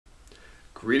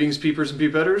Greetings, peepers and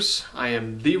peepetters. I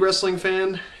am The Wrestling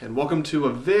Fan, and welcome to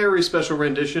a very special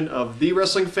rendition of The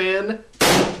Wrestling Fan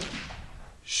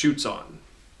Shoots On.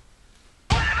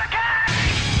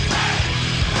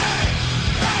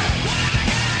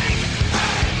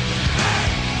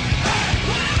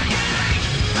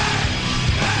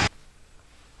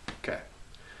 Okay.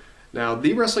 Now,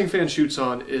 The Wrestling Fan Shoots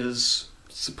On is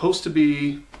supposed to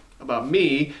be about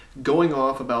me going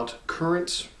off about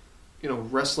current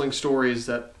wrestling stories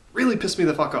that really piss me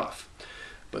the fuck off.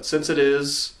 But since it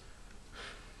is...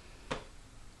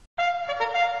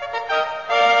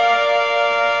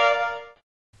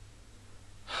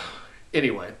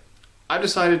 Anyway, I've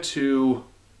decided to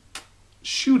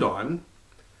shoot on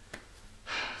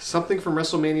something from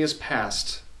WrestleMania's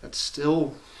past that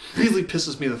still really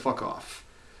pisses me the fuck off.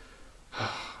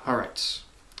 Alright,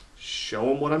 show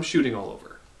them what I'm shooting all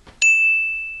over.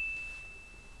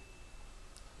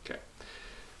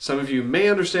 Some of you may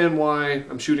understand why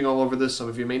I'm shooting all over this, some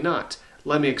of you may not.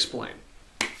 Let me explain.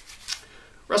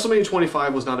 WrestleMania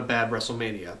 25 was not a bad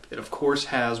WrestleMania. It of course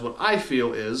has what I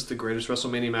feel is the greatest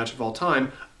WrestleMania match of all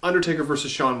time, Undertaker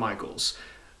versus Shawn Michaels.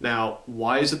 Now,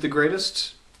 why is it the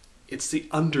greatest? It's the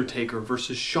Undertaker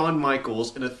versus Shawn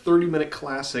Michaels in a 30-minute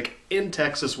classic in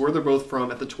Texas, where they're both from,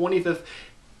 at the 25th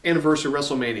anniversary of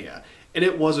WrestleMania. And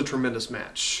it was a tremendous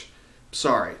match.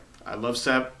 Sorry, I love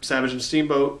Savage and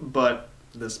Steamboat, but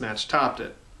this match topped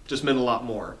it. Just meant a lot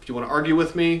more. If you want to argue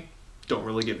with me, don't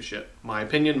really give a shit. My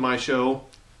opinion, my show,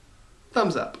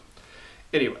 thumbs up.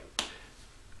 Anyway,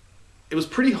 it was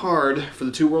pretty hard for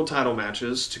the two world title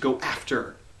matches to go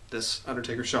after this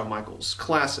Undertaker-Shawn Michaels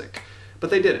classic, but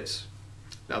they did it.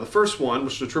 Now the first one,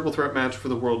 which was a triple threat match for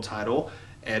the world title,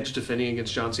 Edge defending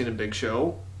against John Cena and Big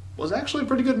Show, was actually a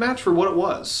pretty good match for what it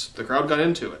was. The crowd got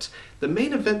into it. The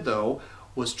main event, though,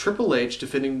 was Triple H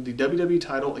defending the WWE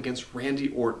title against Randy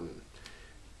Orton.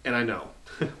 And I know,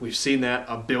 we've seen that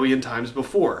a billion times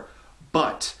before,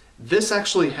 but this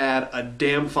actually had a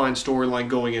damn fine storyline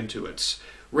going into it.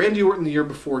 Randy Orton the year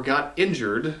before got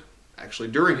injured, actually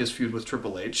during his feud with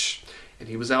Triple H, and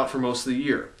he was out for most of the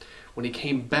year. When he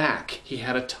came back, he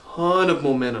had a ton of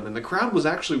momentum, and the crowd was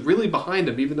actually really behind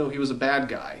him, even though he was a bad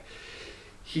guy.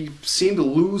 He seemed to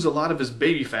lose a lot of his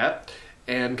baby fat,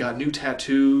 and got new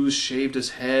tattoos, shaved his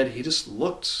head. He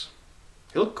looked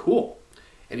cool.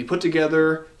 And he put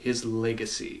together his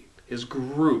legacy, his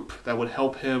group that would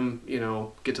help him,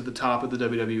 get to the top of the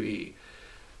WWE.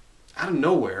 Out of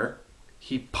nowhere,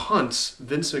 he punts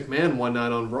Vince McMahon one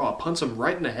night on Raw, punts him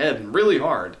right in the head and really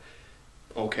hard.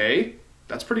 Okay,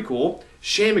 that's pretty cool.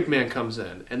 Shane McMahon comes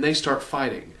in, and they start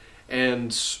fighting.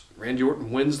 And Randy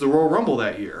Orton wins the Royal Rumble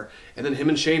that year. And then him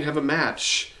and Shane have a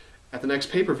match at the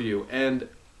next pay-per-view, and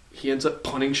he ends up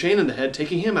punting Shane in the head,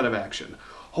 taking him out of action.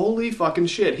 Holy fucking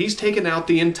shit, he's taken out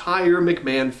the entire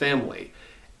McMahon family.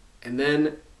 And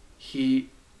then he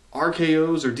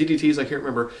RKOs or DDTs, I can't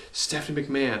remember, Stephanie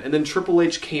McMahon. And then Triple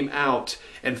H came out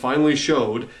and finally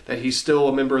showed that he's still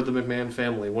a member of the McMahon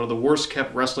family. One of the worst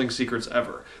kept wrestling secrets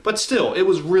ever. But still, it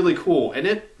was really cool, and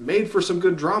it made for some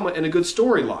good drama and a good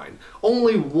storyline.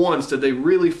 Only once did they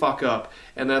really fuck up,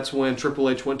 and that's when Triple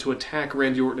H went to attack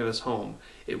Randy Orton at his home.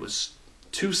 It was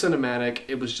too cinematic.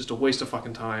 It was just a waste of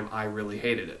fucking time. I really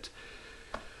hated it.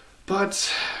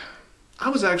 But I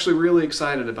was actually really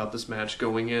excited about this match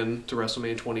going into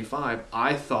WrestleMania 25.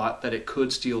 I thought that it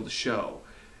could steal the show.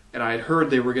 And I had heard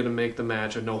they were going to make the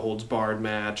match a no-holds-barred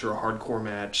match or a hardcore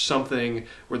match, something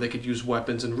where they could use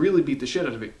weapons and really beat the shit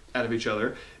out of each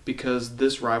other, because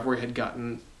this rivalry had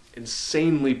gotten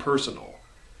insanely personal.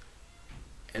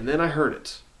 And then I heard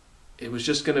it. It was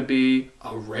just going to be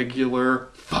a regular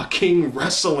fucking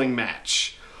wrestling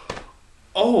match.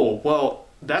 Oh, well,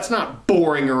 that's not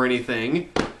boring or anything.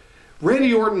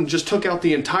 Randy Orton just took out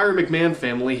the entire McMahon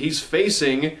family. He's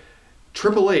facing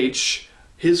Triple H,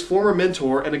 his former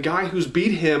mentor, and a guy who's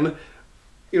beat him,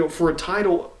 for a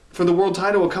title, for the world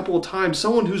title a couple of times.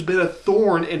 Someone who's been a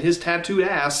thorn in his tattooed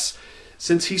ass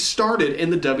since he started in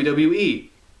the WWE.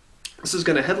 This is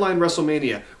going to headline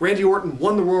WrestleMania. Randy Orton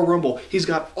won the Royal Rumble. He's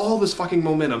got all this fucking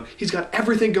momentum. He's got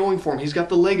everything going for him. He's got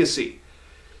the legacy.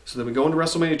 So then we go into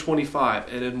WrestleMania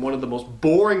 25, and in one of the most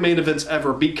boring main events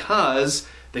ever, because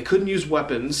they couldn't use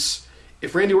weapons.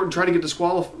 If Randy Orton tried to get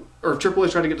disqualified, or if Triple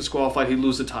H tried to get disqualified, he'd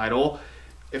lose the title.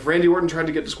 If Randy Orton tried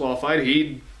to get disqualified,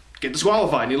 he'd get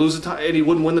disqualified and he'd lose the title, and he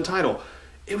wouldn't win the title.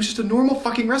 It was just a normal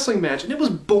fucking wrestling match, and it was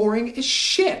boring as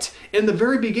shit. In the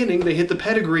very beginning, they hit the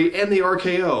pedigree and the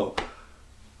RKO.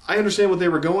 I understand what they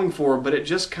were going for, but it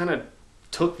just kind of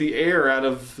took the air out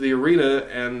of the arena,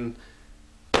 and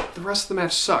the rest of the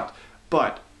match sucked.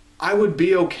 But I would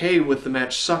be okay with the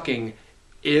match sucking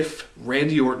if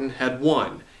Randy Orton had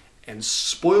won. And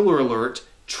spoiler alert,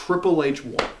 Triple H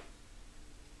won.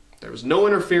 There was no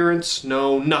interference,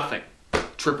 no nothing.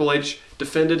 Triple H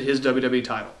defended his WWE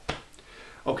title.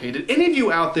 Okay, did any of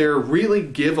you out there really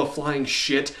give a flying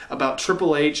shit about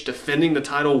Triple H defending the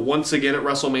title once again at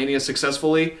WrestleMania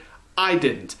successfully? I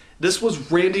didn't. This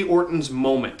was Randy Orton's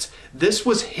moment. This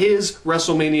was his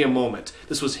WrestleMania moment.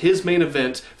 This was his main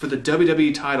event for the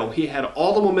WWE title. He had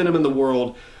all the momentum in the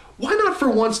world. Why not for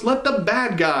once let the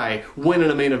bad guy win in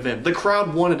a main event? The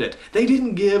crowd wanted it. They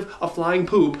didn't give a flying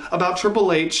poop about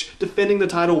Triple H defending the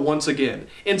title once again.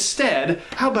 Instead,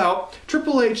 how about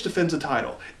Triple H defends the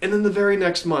title, and then the very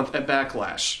next month at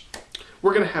Backlash,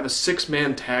 we're going to have a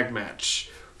 6-man tag match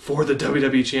for the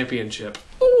WWE Championship.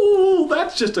 Ooh,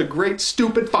 that's just a great,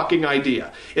 stupid fucking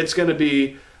idea. It's going to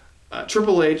be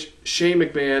Triple H, Shane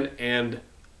McMahon, and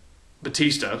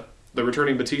Batista, the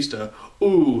returning Batista.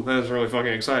 Ooh, that is really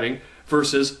fucking exciting.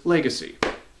 Versus Legacy.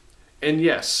 And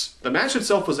yes, the match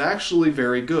itself was actually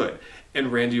very good.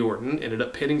 And Randy Orton ended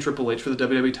up pinning Triple H for the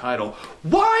WWE title.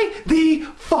 Why the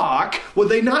fuck would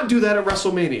they not do that at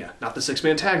WrestleMania? Not the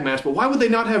 6-man tag match, but why would they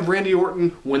not have Randy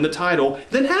Orton win the title,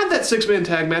 then have that 6-man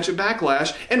tag match at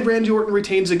Backlash, and Randy Orton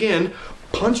retains again,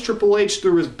 punch Triple H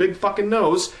through his big fucking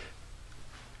nose,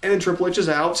 and then Triple H is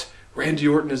out. Randy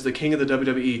Orton is the king of the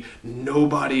WWE.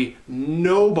 Nobody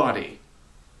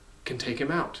can take him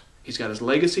out. He's got his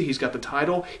legacy, he's got the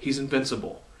title, he's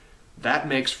invincible. That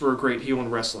makes for a great heel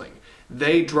in wrestling.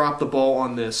 They dropped the ball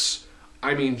on this.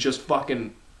 I mean, just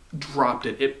fucking dropped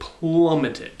it. It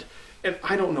plummeted. And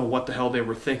I don't know what the hell they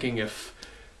were thinking if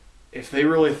they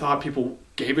really thought people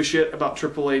gave a shit about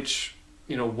Triple H,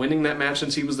 you know, winning that match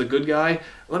since he was the good guy.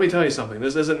 Let me tell you something.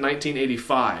 This isn't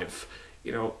 1985.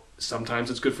 You know, sometimes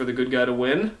it's good for the good guy to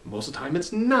win. Most of the time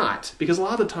it's not. Because a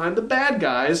lot of the time the bad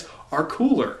guys are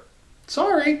cooler.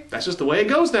 Sorry, that's just the way it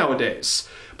goes nowadays.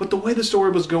 But the way the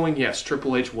story was going, yes,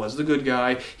 Triple H was the good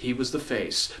guy, he was the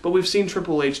face. But we've seen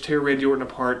Triple H tear Randy Orton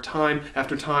apart time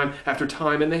after time after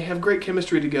time, and they have great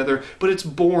chemistry together, but it's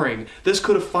boring. This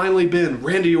could have finally been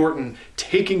Randy Orton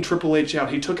taking Triple H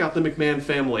out. He took out the McMahon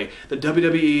family. The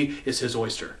WWE is his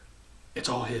oyster. It's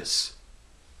all his.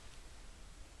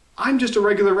 I'm just a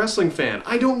regular wrestling fan.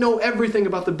 I don't know everything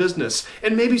about the business,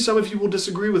 and maybe some of you will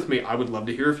disagree with me. I would love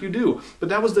to hear if you do. But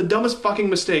that was the dumbest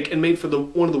fucking mistake and made for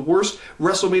one of the worst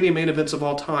WrestleMania main events of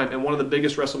all time and one of the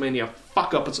biggest WrestleMania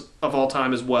fuck-ups of all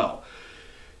time as well.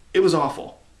 It was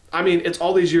awful. I mean, it's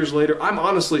all these years later. I'm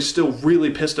honestly still really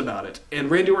pissed about it.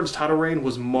 And Randy Orton's title reign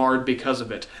was marred because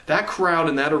of it. That crowd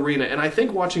in that arena, and I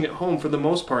think watching at home for the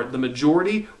most part, the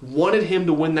majority wanted him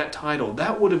to win that title.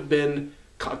 That would have been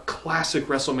a classic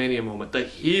WrestleMania moment. The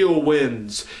heel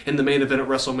wins in the main event at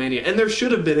WrestleMania. And there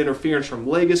should have been interference from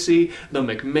Legacy, the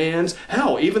McMahons,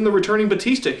 hell, even the returning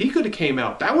Batista. He could have came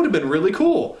out. That would have been really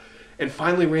cool. And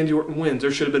finally Randy Orton wins. There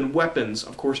should have been weapons.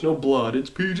 Of course, no blood. It's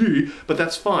PG. But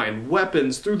that's fine.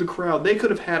 Weapons through the crowd. They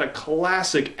could have had a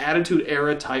classic Attitude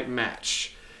Era type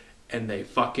match. And they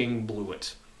fucking blew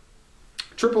it.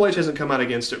 Triple H hasn't come out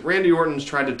against it. Randy Orton's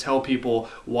tried to tell people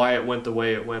why it went the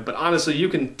way it went. But honestly, you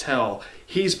can tell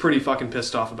he's pretty fucking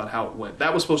pissed off about how it went.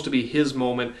 That was supposed to be his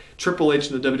moment. Triple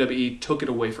H and the WWE took it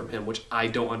away from him, which I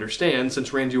don't understand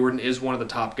since Randy Orton is one of the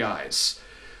top guys.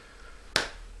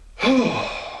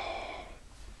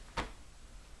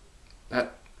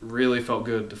 That really felt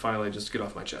good to finally just get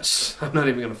off my chest. I'm not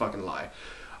even going to fucking lie.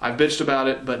 I've bitched about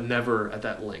it, but never at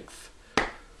that length.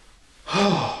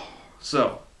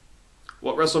 So,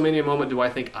 what WrestleMania moment do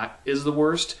I think is the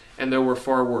worst? And there were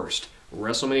far worse.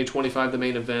 WrestleMania 25, the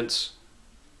main event,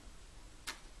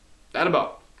 that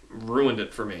about ruined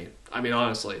it for me. I mean,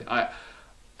 honestly, I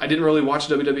didn't really watch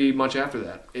WWE much after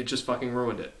that. It just fucking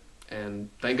ruined it. And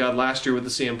thank God last year with the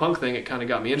CM Punk thing, it kind of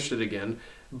got me interested again.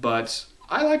 But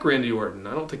I like Randy Orton.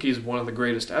 I don't think he's one of the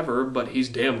greatest ever, but he's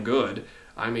damn good.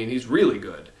 I mean, he's really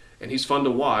good. And he's fun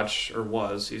to watch, or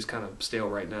was. He's kind of stale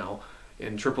right now.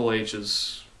 And Triple H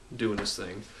is doing his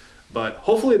thing. But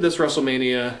hopefully this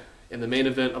WrestleMania, in the main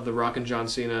event of The Rock and John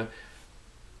Cena,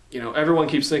 you know, everyone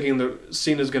keeps thinking that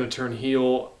Cena's going to turn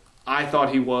heel. I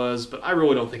thought he was, but I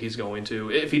really don't think he's going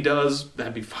to. If he does,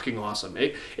 that'd be fucking awesome.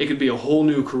 It could be a whole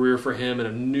new career for him and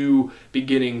a new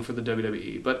beginning for the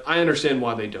WWE. But I understand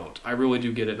why they don't. I really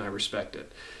do get it and I respect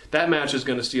it. That match is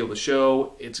going to steal the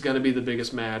show. It's going to be the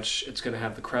biggest match. It's going to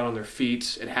have the crowd on their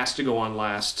feet. It has to go on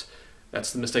last.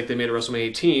 That's the mistake they made at WrestleMania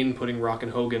 18, putting Rock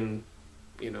and Hogan,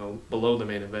 you know, below the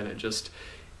main event. It just,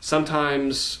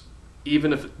 sometimes,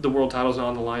 even if the world title's not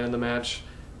on the line in the match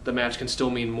can still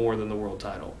mean more than the world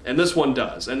title. And this one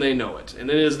does, and they know it. And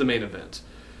it is the main event.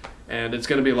 And it's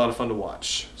going to be a lot of fun to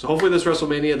watch. So hopefully this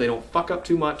WrestleMania, they don't fuck up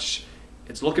too much.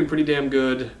 It's looking pretty damn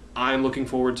good. I'm looking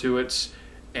forward to it.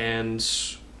 And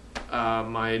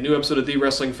my new episode of The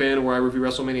Wrestling Fan, where I review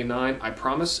WrestleMania 9, I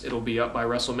promise it'll be up by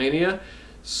WrestleMania.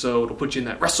 So it'll put you in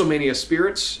that WrestleMania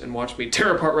spirit and watch me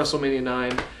tear apart WrestleMania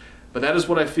 9. But that is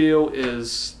what I feel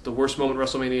is the worst moment in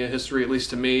WrestleMania history, at least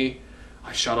to me.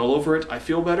 I shot all over it. I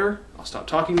feel better. I'll stop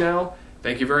talking now.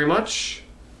 Thank you very much.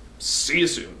 See you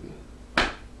soon.